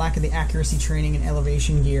 due to the lack of the accuracy training and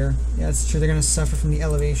elevation gear. Yeah, that's true. They're going to suffer from the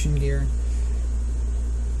elevation gear.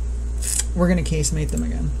 We're going to casemate them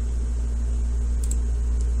again.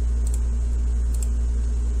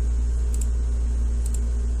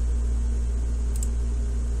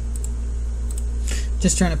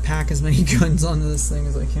 Just trying to pack as many guns onto this thing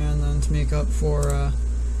as I can then to make up for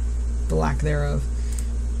the lack thereof.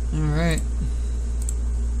 Alright.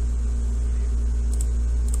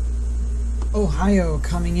 Ohio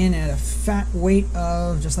coming in at a fat weight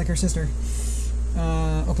of, just like her sister,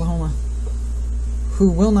 Oklahoma, who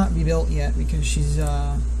will not be built yet because she's,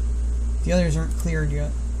 the others aren't cleared yet.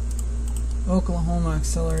 Oklahoma,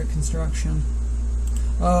 accelerate construction.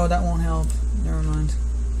 Oh, that won't help. Never mind.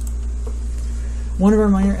 One of our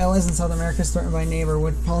minor allies in South America is threatened by a neighbor.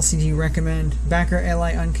 What policy do you recommend? Back our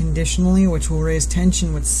ally unconditionally, which will raise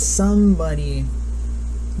tension with somebody,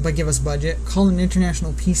 but give us budget. Call an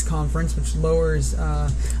international peace conference, which lowers...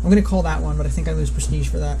 I'm going to call that one, but I think I lose prestige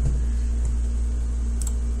for that.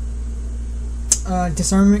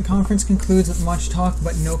 Disarmament conference concludes with much talk,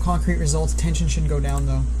 but no concrete results. Tension should go down,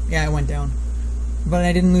 though. Yeah, it went down. But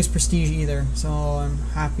I didn't lose prestige either, so I'm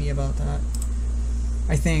happy about that.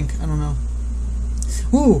 I think. I don't know.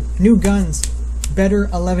 Ooh, new guns. Better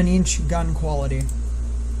 11-inch gun quality.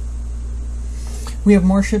 We have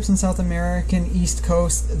more ships in South American East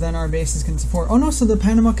Coast than our bases can support. Oh no, so the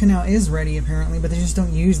Panama Canal is ready apparently, but they just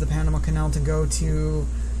don't use the Panama Canal to go to...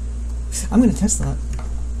 I'm gonna test that.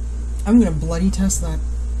 I'm gonna bloody test that.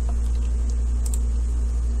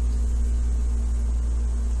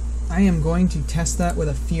 I am going to test that with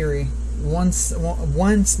a fury. Once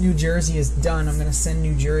New Jersey is done, I'm gonna send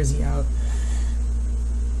New Jersey out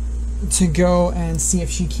to go and see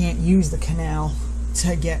if she can't use the canal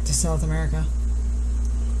to get to South America.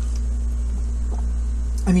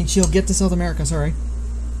 I mean, she'll get to South America, sorry.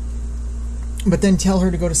 But then tell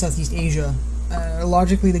her to go to Southeast Asia.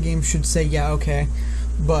 Logically, the game should say, yeah, okay.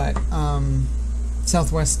 But,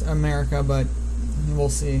 Southwest America, but we'll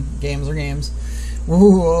see. Games are games.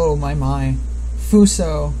 Whoa, my.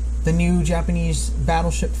 Fuso. The new Japanese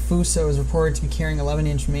battleship Fuso is reported to be carrying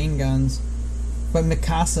 11-inch main guns. But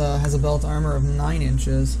Mikasa has a belt armor of 9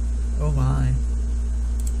 inches. Oh my.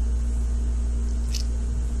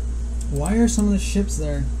 Why are some of the ships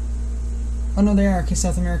there? Oh no, they are. Okay,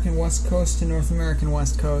 South American West Coast to North American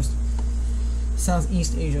West Coast.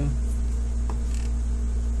 Southeast Asia.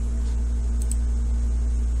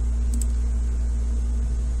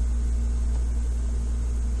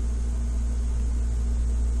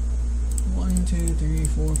 One, 2, 3,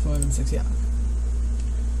 4, 5, and 6. Yeah.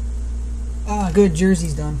 Ah, good.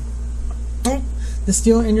 Jersey's done. Oh. The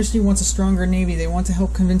steel industry wants a stronger navy. They want to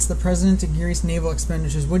help convince the president to increase naval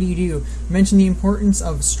expenditures. What do? Mention the importance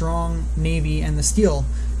of strong navy and the steel.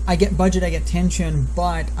 I get budget, I get tension,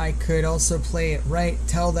 but I could also play it right.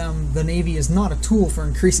 Tell them the navy is not a tool for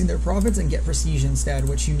increasing their profits and get prestige instead,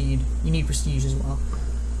 which you need. You need prestige as well.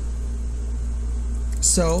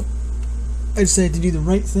 So, I decided to do the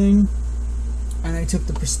right thing, and I took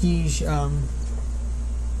the prestige.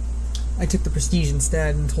 I took the prestige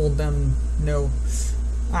instead and told them no.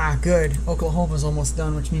 Ah, good. Oklahoma's almost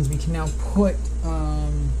done, which means we can now put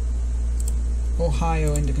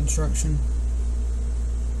Ohio into construction.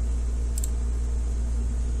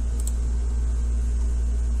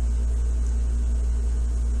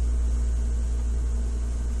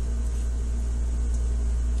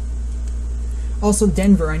 Also,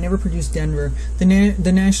 Denver. I never produced Denver. The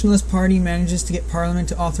Nationalist Party manages to get Parliament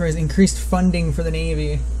to authorize increased funding for the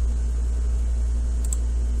Navy.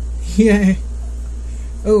 Yay.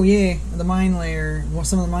 Oh, yay. The mine layer. Well,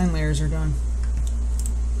 some of the mine layers are done.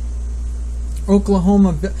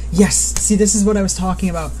 Oklahoma. Yes! See, this is what I was talking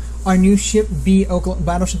about. Our new ship,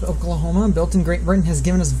 Battleship Oklahoma, built in Great Britain, has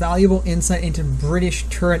given us valuable insight into British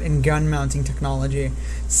turret and gun mounting technology.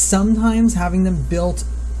 Sometimes having them built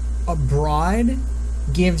abroad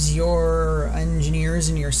gives your engineers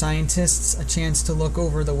and your scientists a chance to look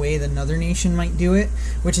over the way that another nation might do it,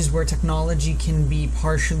 which is where technology can be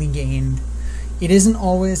partially gained. It isn't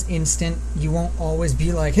always instant. You won't always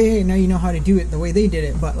be like, hey, now you know how to do it the way they did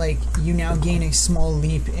it, but like you now gain a small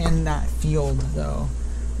leap in that field though,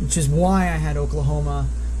 which is why I had Oklahoma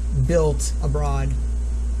built abroad.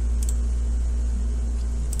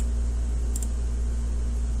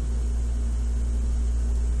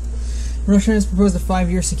 Russia has proposed a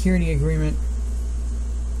 5-year security agreement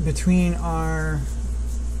between our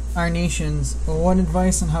nations. Well, what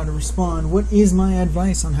advice on how to respond? What is my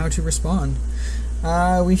advice on how to respond?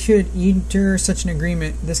 We should enter such an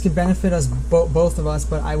agreement. This could benefit us, both of us,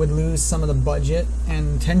 but I would lose some of the budget,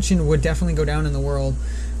 and tension would definitely go down in the world.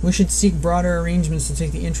 We should seek broader arrangements to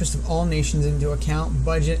take the interest of all nations into account,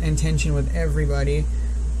 budget and tension with everybody.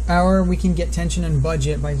 Or we can get tension and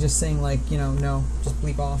budget by just saying, like, you know, no, just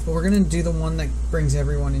bleep off. But we're going to do the one that brings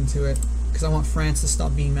everyone into it, because I want France to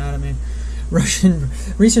stop being mad at me. Russian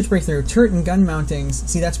research breakthrough, turret and gun mountings.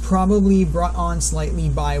 See, that's probably brought on slightly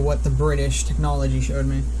by what the British technology showed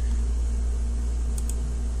me.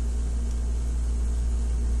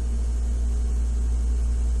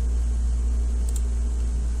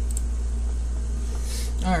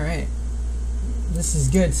 Alright. This is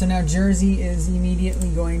good. So now Jersey is immediately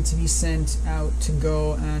going to be sent out to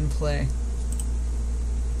go and play.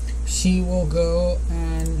 She will go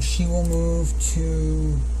and she will move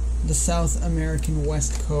to the South American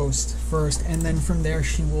West Coast first, and then from there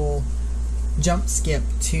she will jump skip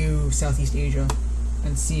to Southeast Asia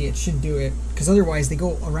and see. It should do it, because otherwise they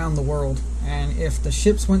go around the world, and if the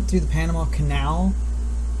ships went through the Panama Canal,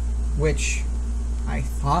 which I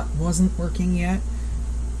thought wasn't working yet,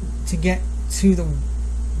 to get to the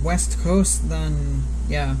West Coast, then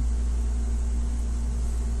yeah,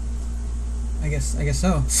 I guess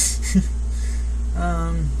so.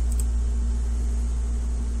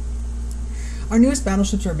 Our newest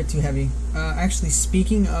battleships are a bit too heavy. Actually,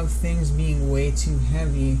 speaking of things being way too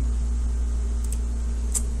heavy,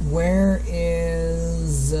 where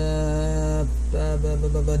is Denver?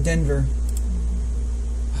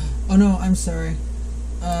 Oh no, I'm sorry.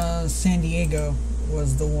 San Diego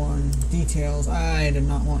was the one. Details. I did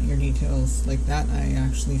not want your details like that. I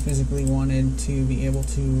actually physically wanted to be able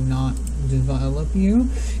to not develop you,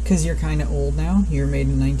 because you're kind of old now. You're made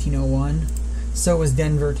in 1901. So was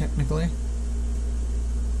Denver, technically.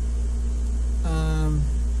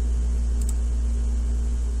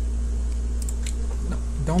 No,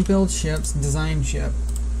 don't build ships. Design ship.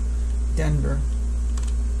 Denver.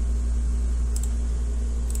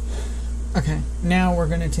 Okay, now we're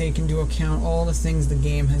going to take into account all the things the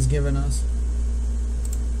game has given us.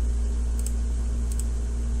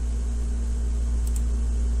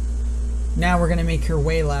 Now we're going to make her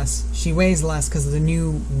weigh less. She weighs less because of the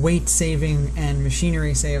new weight saving and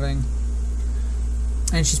machinery saving.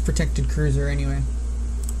 And she's protected cruiser anyway.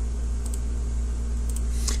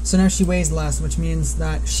 So now she weighs less, which means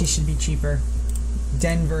that she should be cheaper.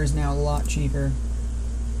 Denver is now a lot cheaper,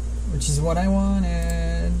 which is what I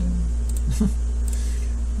wanted.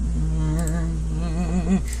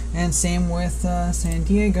 And same with San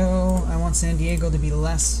Diego. I want San Diego to be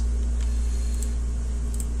less.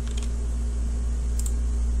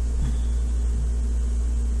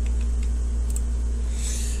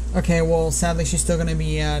 Okay, well, sadly she's still going to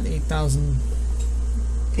be at 8,000.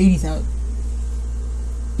 80,000.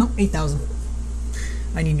 No, 8,000.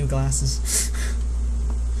 I need new glasses.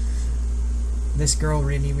 This girl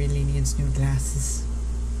really needs new glasses.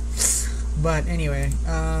 But anyway,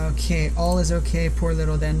 okay, all is okay, poor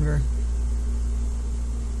little Denver.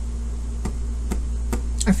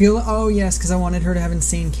 I feel, oh yes, because I wanted her to have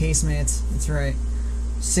insane casemates. That's right.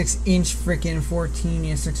 6-inch freaking 14,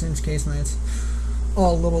 yeah, 6-inch casemates.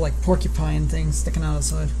 All little like porcupine things sticking out of the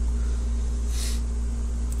side.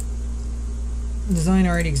 Design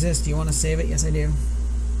already exists. Do you want to save it? Yes, I do.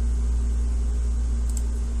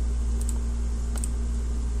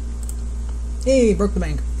 Hey, broke the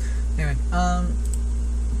bank. Anyway,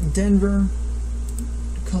 Denver,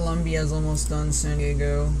 Columbia's almost done. San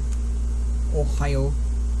Diego, Ohio.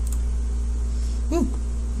 Woo!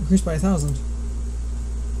 Increased by 1,000.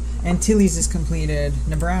 Antilles is completed.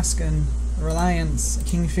 Nebraska, Reliance,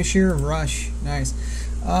 Kingfisher, Rush. Nice.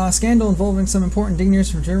 Scandal involving some important dignitaries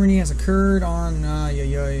from Germany has occurred on.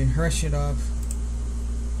 Hush it up.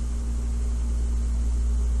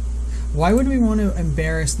 Why would we want to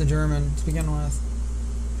embarrass the German to begin with?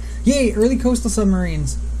 Yay! Early coastal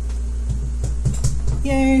submarines.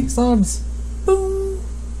 Yay! Subs. Boom.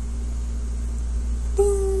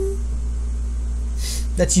 Boom.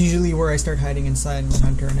 That's usually where I start hiding inside in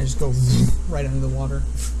Hunter, and I just go right under the water.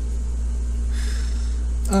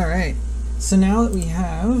 Alright. So now that we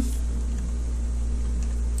have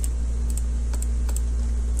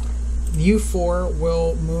U4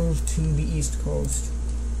 will move to the East Coast.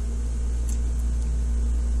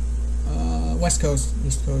 West Coast,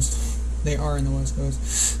 East Coast. They are in the West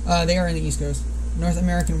Coast. They are in the East Coast. North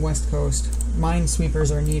American West Coast.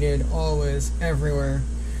 Minesweepers are needed always, everywhere.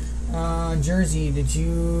 Jersey, did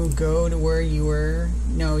you go to where you were?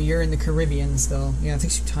 No, you're in the Caribbean still. Yeah, it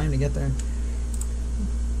takes you time to get there.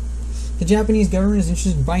 The Japanese government is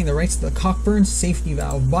interested in buying the rights to the Cockburn safety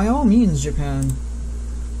valve. By all means, Japan.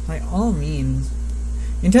 By all means.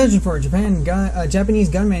 Intelligence report. Japanese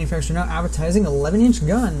gun manufacturer now advertising 11-inch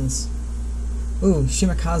guns. Ooh,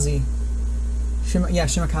 Shimakaze.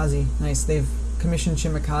 Shimakaze. Nice. They've commissioned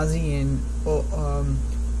Shimakaze and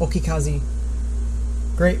Okikaze.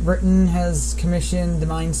 Great Britain has commissioned the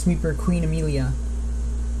minesweeper Queen Amelia.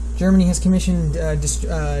 Germany has commissioned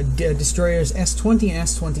destroyers S-20 and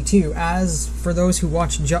S-22. As for those who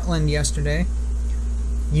watched Jutland yesterday,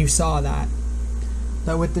 you saw that.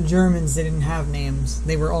 But with the Germans, they didn't have names.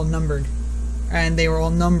 They were all numbered. And they were all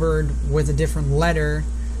numbered with a different letter,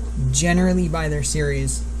 generally by their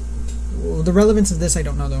series. Well, the relevance of this, I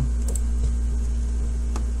don't know, though.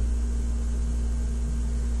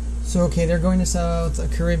 So, okay, they're going to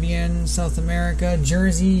South Caribbean, South America.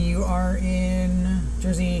 Jersey, you are in...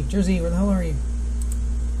 Jersey, where the hell are you?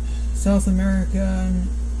 South American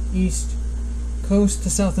East Coast to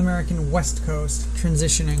South American West Coast.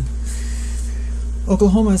 Transitioning.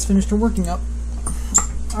 Oklahoma has finished her working up.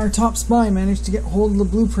 Our top spy managed to get hold of the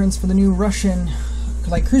blueprints for the new Russian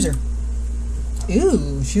light cruiser.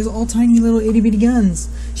 Ooh, she has all tiny little itty-bitty guns.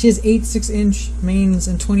 She has 8 6-inch mains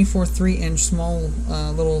and 24 3-inch small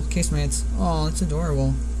little casemates. Oh, it's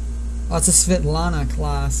adorable. Oh, it's a Svetlana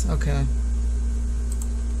class. Okay.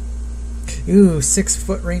 Ooh,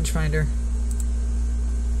 6-foot rangefinder.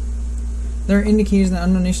 There are indications that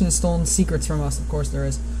unknown nation has stolen secrets from us. Of course there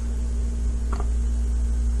is.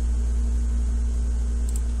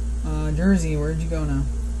 Jersey, where'd you go now?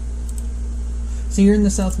 So you're in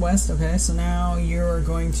the southwest, okay, so now you're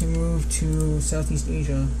going to move to Southeast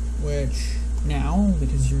Asia, which now,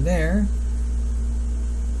 because you're there,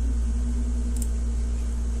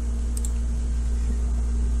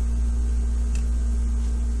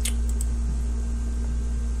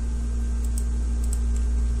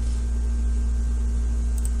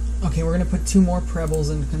 okay, we're gonna put 2 more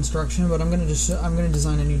Prebbles into construction, but I'm gonna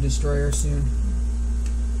design a new destroyer soon.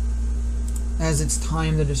 As it's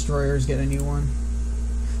time the destroyers get a new one.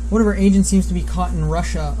 One of our agents seems to be caught in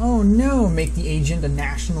Russia. Oh no! Make the agent a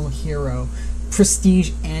national hero.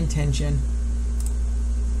 Prestige and tension.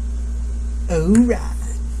 Alright.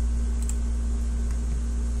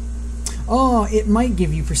 Oh, it might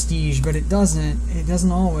give you prestige, but it doesn't. It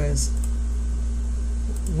doesn't always.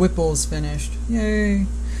 Whipple's finished. Yay!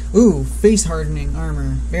 Ooh, face hardening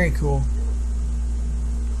armor. Very cool.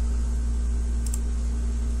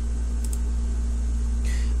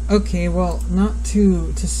 Okay, well, not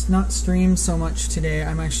to not stream so much today.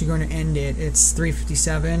 I'm actually going to end it. It's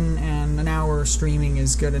 3:57, and an hour streaming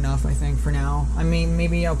is good enough, I think, for now. I mean,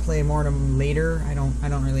 maybe I'll play more to later. I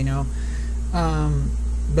don't really know.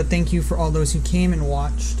 But thank you for all those who came and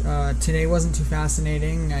watched. Today wasn't too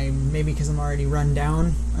fascinating. Maybe because I'm already run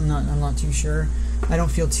down. I'm not too sure. I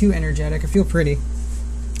don't feel too energetic. I feel pretty.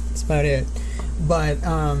 That's about it. But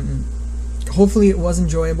hopefully it was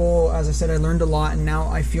enjoyable. As I said, I learned a lot, and now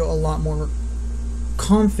I feel a lot more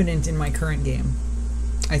confident in my current game,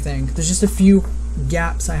 I think. There's just a few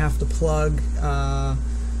gaps I have to plug. The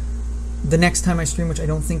next time I stream, which I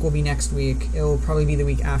don't think will be next week, it'll probably be the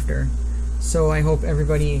week after. So I hope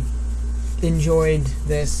everybody enjoyed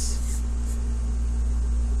this.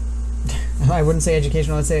 I wouldn't say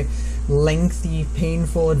educational, I'd say lengthy,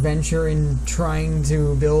 painful adventure in trying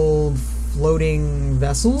to build floating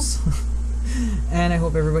vessels. And I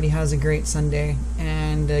hope everybody has a great Sunday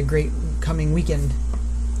and a great coming weekend.